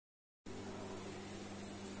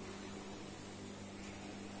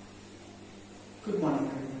Good morning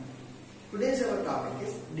everyone. Today's our topic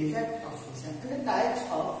is defect of vision and the types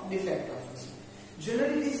of defect of vision.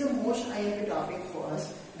 Generally it is the most IMP topic for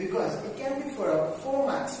us because it can be for 4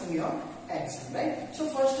 marks in your exam, right? So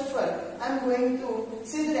first of all, I am going to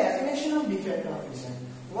see the definition of defect of vision.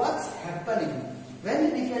 What's happening when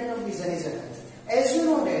the defect of vision is occurred? As you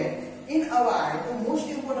know that in our eye, the most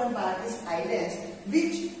important part is eye lens,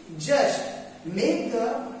 which just make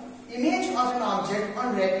the image of an object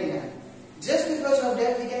on retina. Just because of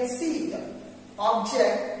that, we can see the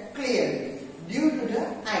object clearly due to the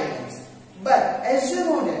eye lens. But as you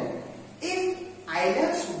know that if eye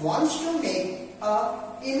lens wants to make a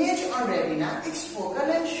image on retina, its focal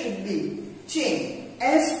length should be changed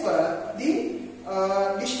as per the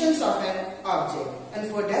distance of an object, and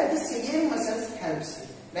for that the ciliary muscles helps it,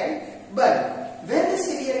 right? But when the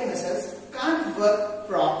ciliary muscles can't work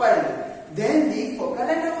properly, then the focal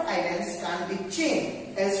length of eye lens can't be changed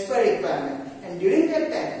as per requirement, and during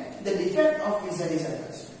that time the defect of vision is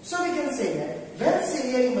occurs. So we can say that when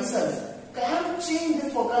ciliary muscles can't change the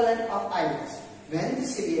focal length of eye lens, when the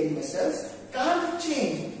ciliary muscles can't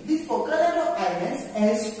change the focal length of eye lens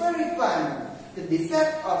as per requirement, the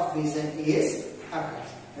defect of vision is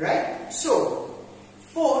occurs, right? So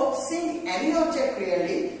for seeing any object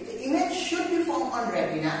clearly, the image should be formed on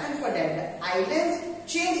retina, and for that the eye lens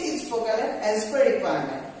change its focal length as per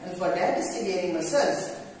requirement, and for that the ciliary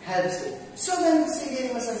muscles helps it. So when the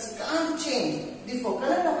ciliary muscles can't change the focal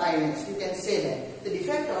length of eye lens, you can say that the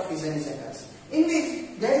defect of vision is occurs, in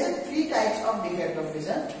which there is 3 types of defect of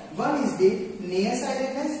vision. One is the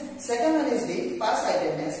nearsightedness, second one is the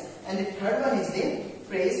farsightedness, and the third one is the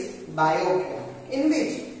presbyopia, in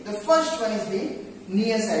which the first one is the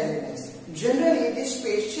nearsightedness. Generally, these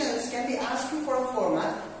questions can be asked for a 4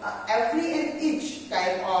 mark every and each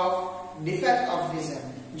type of defect of vision.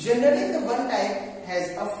 Generally, the one type has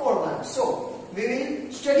a 4 marks. So we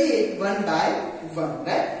will study it one by one,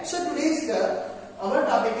 right? So today's our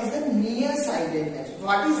topic is the nearsightedness.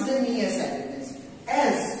 What is the nearsightedness?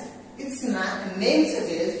 As its name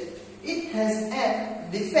suggests, it has a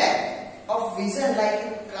defect of vision, like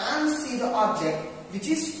you can't see the object which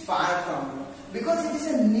is far from you, because it is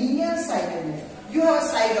a nearsightedness. You have a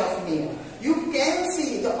sight of near. You can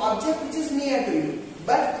see the object which is near to you,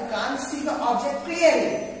 but you can't see the object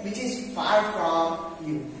clearly which is far from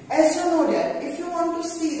you. As you know that if you want to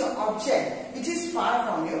see the object which is far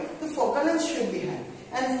from you, the focal length should be high,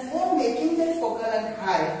 and for making that focal length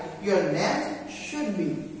high, your lens should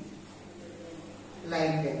be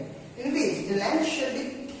like that, in which the lens should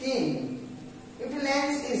be thin. If the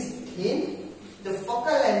lens is thin, the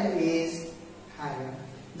focal length is higher,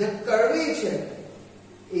 the curvature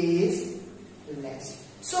is less.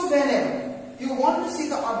 So whenever you want to see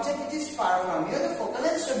the object which is far from you, the focal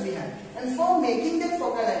length should be high, and for making that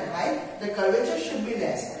focal length high, the curvature should be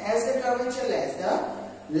less, and as the curvature less,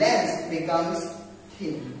 the lens becomes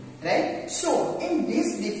thin, right? So in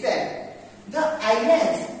this defect, the eye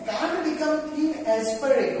lens can't become thin as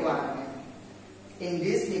per requirement. In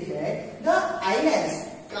this defect, the eye lens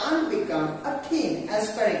can't become a thin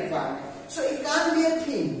as per requirement. So it can't be a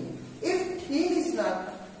thin. If thin is not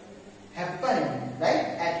happening,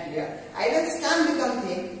 right, at here, eye lens can't become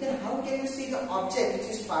thin, then how can you see the object which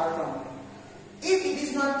is far from you? If it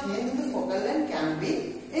is not thin, then the focal length can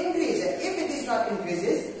be increased. If it is not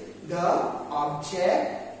increases, the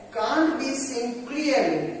object can't be seen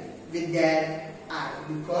clearly with that eye,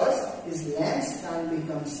 because his lens can't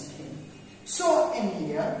become thin. So in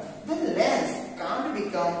here, the lens can't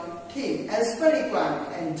become thin as per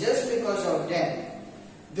requirement, and just because of that,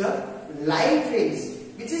 the light rays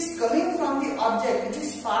which is coming from the object which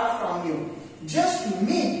is far from you just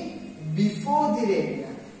meet before the retina.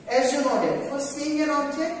 As you know that for seeing an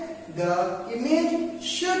object, the image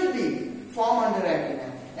should be formed on the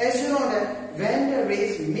retina. As you know that when the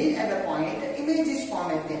rays meet at a point, the image is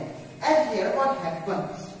formed at there. At here, what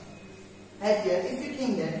happens? At here, if you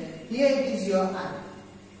think that here it is your eye.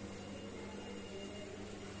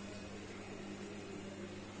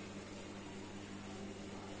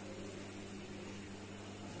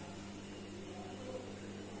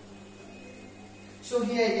 So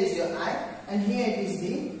here it is your eye, and here it is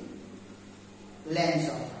the lens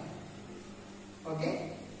of eye.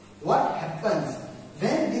 Okay? What happens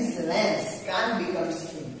when this lens can't become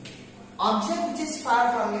thin? Object which is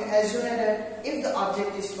far from you, as you know that if the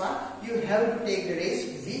object is far, you have to take the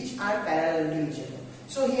rays which are parallel to each other.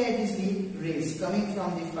 So here it is the rays coming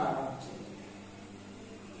from the far object.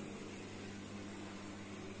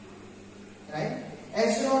 Right?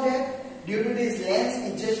 As you know that due to this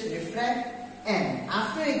lens, it just refracts, and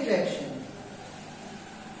after refraction,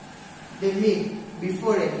 they meet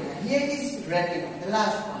before retina. Here is retina, the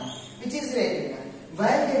last point, which is retina,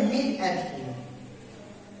 while they meet at here.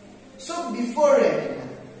 So before retina,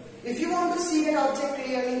 if you want to see that object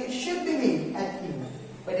clearly, it should be meet at here,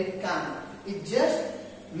 but it can't. It just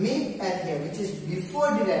meet at here, which is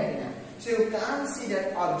before the retina. So you can't see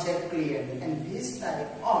that object clearly, and this type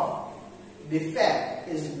of defect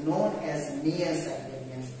is known as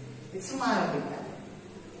nearsightedness. It's myopic.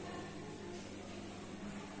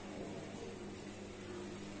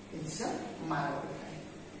 It's a myopic.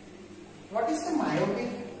 What is the myopic?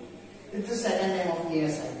 It's the second name of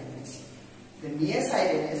nearsightedness. The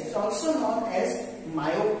nearsightedness is also known as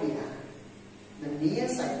myopia. The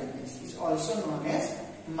nearsightedness is also known as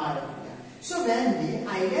myopia. So when the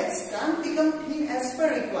eyelids can't become thin as per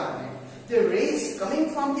requirement, the rays coming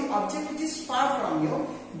from the object which is far from you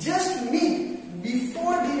just meet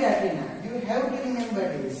before the retina. You have to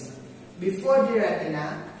remember this. Before the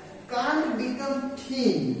retina can't become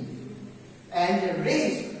thin, and the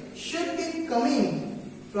rays should be coming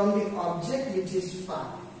from the object which is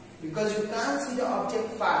far, because you can't see the object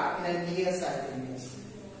far in a nearsightedness.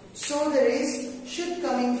 So the rays should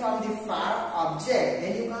coming from the far object,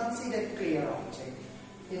 then you can't see the clear object.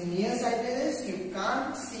 In nearsightedness, you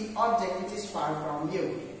can't see object which is far from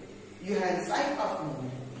you. You have sight of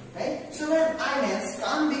movement, right? So when eyelids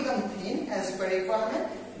can't become thin as per requirement,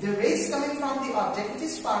 the rays coming from the object which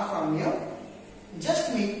is far from you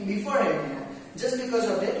just meet before retina. Just because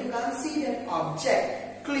of that, you can't see that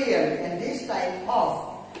object clearly, and this type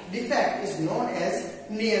of defect is known as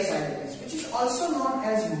nearsightedness, which is also known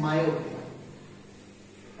as myopia.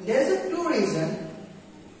 There is a two reasons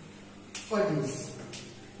for this.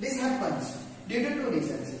 This happens due to two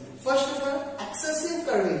reasons. First of all, excessive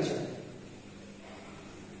curvature.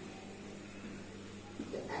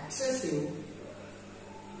 The excessive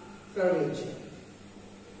curvature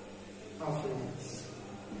of lens.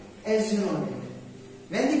 As you know that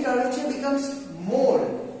when the curvature becomes more,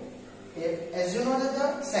 as you know that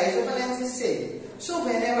the size of a lens is same. So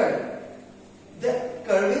whenever the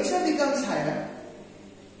curvature becomes higher,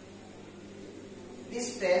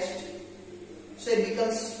 is pressed, so it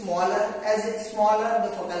becomes smaller. As it's smaller,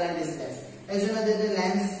 the focal length is less. As you know that the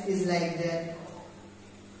lens is like that.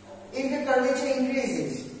 If the curvature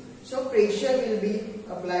increases, so pressure will be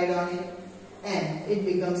applied on it, and it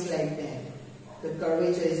becomes like that. The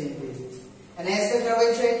curvature is increases, and as the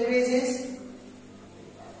curvature increases,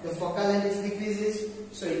 the focal length decreases,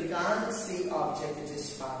 so you can't see object which is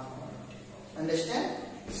far from it. Understand?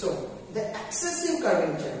 So the excessive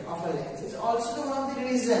curvature of a lens is also one of the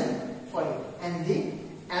reasons for it, and the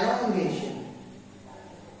elongation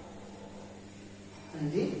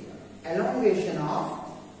of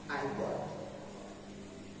eyeball.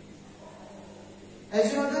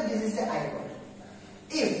 As you know that this is the eyeball.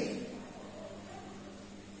 If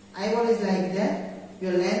eyeball is like that,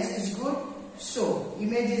 your lens is good, so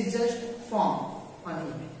image is just formed on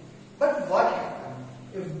it. But what happens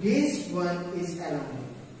if this one is elongated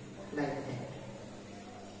like that?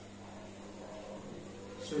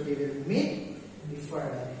 So they will meet before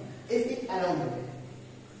that. If it elongated,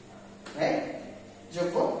 right?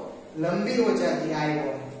 जब वो लंबी हो जाती है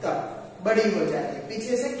eyeball, तब बड़ी हो जाती है,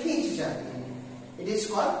 पीछे से खींच जाती है. It is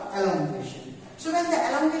called elongation. So when the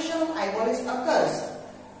elongation of eyeball is occurs,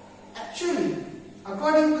 actually,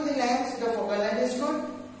 according to the lens, the focal length is good,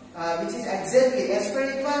 which is exactly as per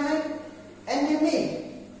requirement, and they meet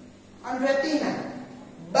on retina.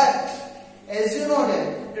 But as you know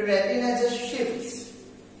that the retina just shifts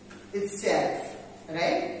itself,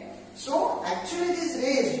 right? So actually this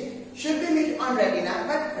rays should be meet on retina,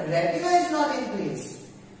 but retina is not in place.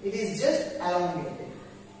 It is just elongated.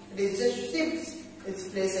 It is just shifts its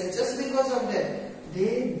place, and just because of that,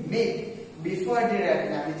 they meet before the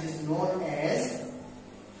retina, which is known as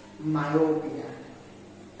myopia,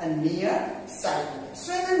 a nearsightedness.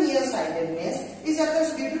 So the nearsightedness is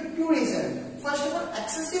occurs due to two reasons. First of all,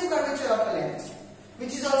 excessive curvature of a lens,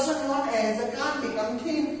 which is also known as the can't become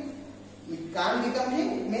thin. It can't become thin,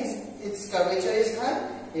 it means its curvature is high,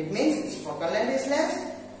 it means its focal length is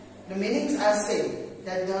less. The meanings are same,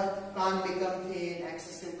 that the can't become thin,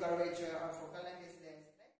 excessive curvature or focal length is less.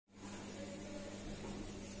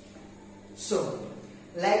 So,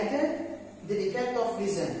 like that, the defect of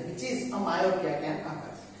vision, which is a myopia, can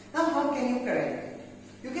occur. Now, how can you correct it?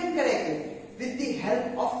 You can correct it with the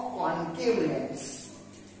help of concave lens.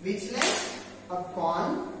 Which lens? A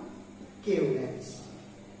concave lens.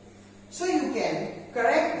 So you can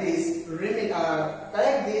correct this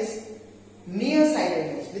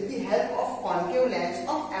nearsightedness with the help of concave lens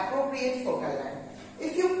of appropriate focal length.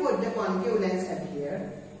 If you put the concave lens at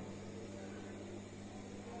here,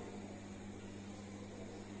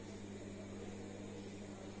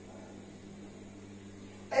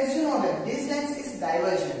 lens is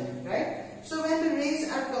divergent, right? So when the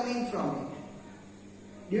rays are coming from it,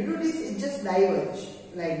 due to this it just diverge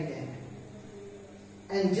like that.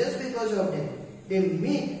 And just because of that, they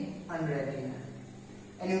meet on retina.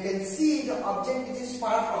 And you can see the object which is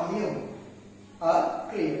far from you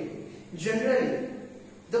clearly. Generally,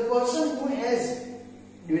 the person who has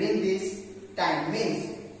during this time,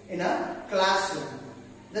 means in a classroom,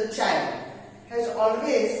 the child has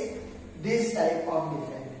always this type of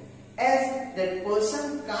defect, as that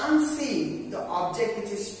person can't see the object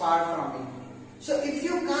which is far from him. So if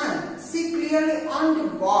you can't see clearly on the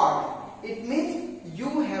board, it means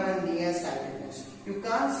you have a nearsightedness. You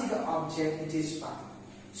can't see the object which is far.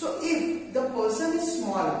 So if the person is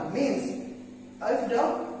smaller, means if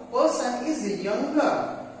the person is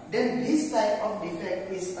younger, then this type of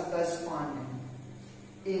defect is corresponding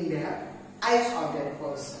in the eyes of that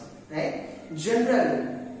person, right?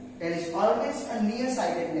 Generally, there is always a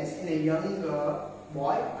nearsightedness in a younger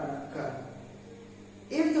boy or a girl.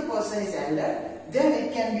 If the person is elder, then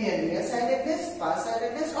it can be a nearsightedness,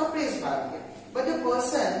 farsightedness or presbyopia. But the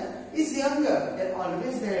person is younger, then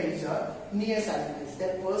always there is a nearsightedness.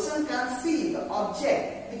 That person can't see the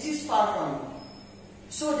object which is far from him.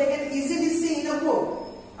 So they can easily see in a book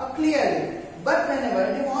clearly. But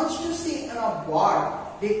whenever they want to see on a board,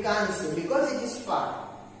 they can't see because it is far.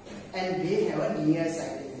 And they have a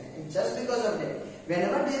nearsightedness. And just because of that,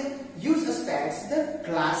 whenever they use a specs, the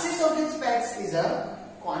glasses of the specs is a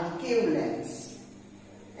concave lens.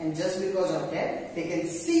 And just because of that, they can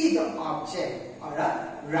see the object or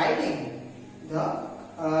a writing, the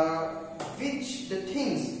which the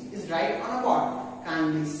things is right on a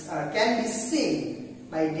board can be seen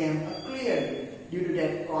by them clearly due to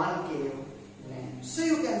that concave lens. So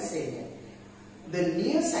you can say that the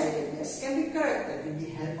nearsightedness can be corrected with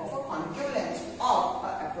the help of a concave lens of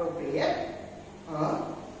appropriate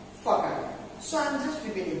focal length. So I am just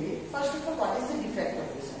repeating it. First of all, what is the defect of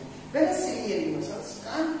vision? When the ciliary muscles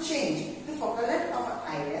can't change the focal length of an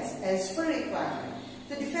eyelens as per requirement,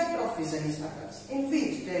 the defect of vision is occurs, in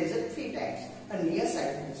which there is a three types: a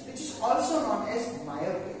nearsightedness, which is also known as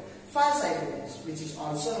myopia; farsightedness, which is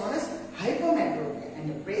also known as hypermetropia; and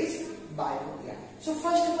the presbyopia. So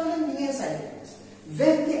first of all, the nearsightedness,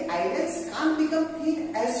 when the eyelids can't become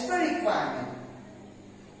thin as per requirement.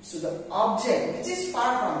 So the object which is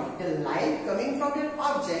far from it, the light coming from that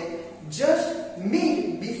object just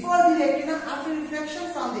meet before the retina after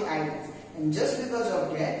reflection from the eyelids. And just because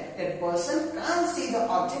of that, that person can't see the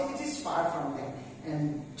object which is far from them.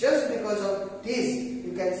 And just because of this,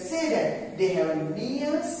 you can say that they have a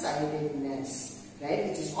nearsightedness, right?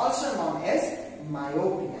 Which is also known as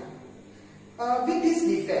myopia. With this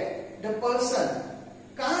defect, the person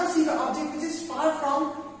can't see the object which is far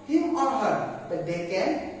from him or her, but they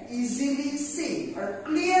can easily see or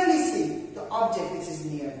clearly see the object which is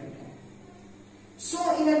near to them. So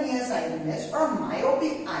in a nearsightedness or a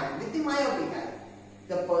myopic eye, with the myopic eye,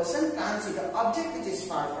 the person can't see the object which is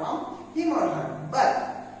far from him or her,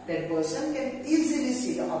 but that person can easily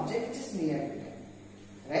see the object which is near to them,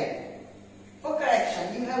 right? For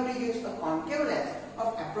correction, you have to use a concave lens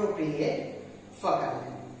of appropriate focal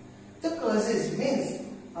length. The causes means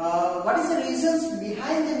what is the reasons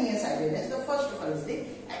behind the nearsightedness? The first of all is the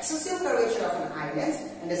excessive curvature of an eye lens,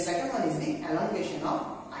 and the second one is the elongation of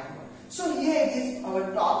eyeball. So here it is our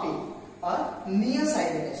topic,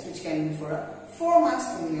 nearsightedness, which can be for 4 marks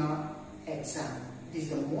in your exam. This is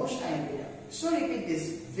the most I am data. So repeat this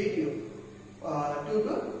video 2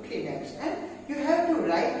 to 3 times, and you have to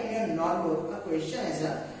write in your notebook a question as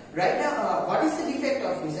a write down what is the defect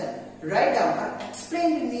of vision. Write down or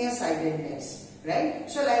explain the nearsightedness. Right?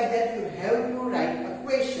 So like that you have to write a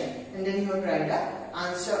question and then you have to write the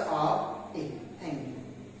answer of it.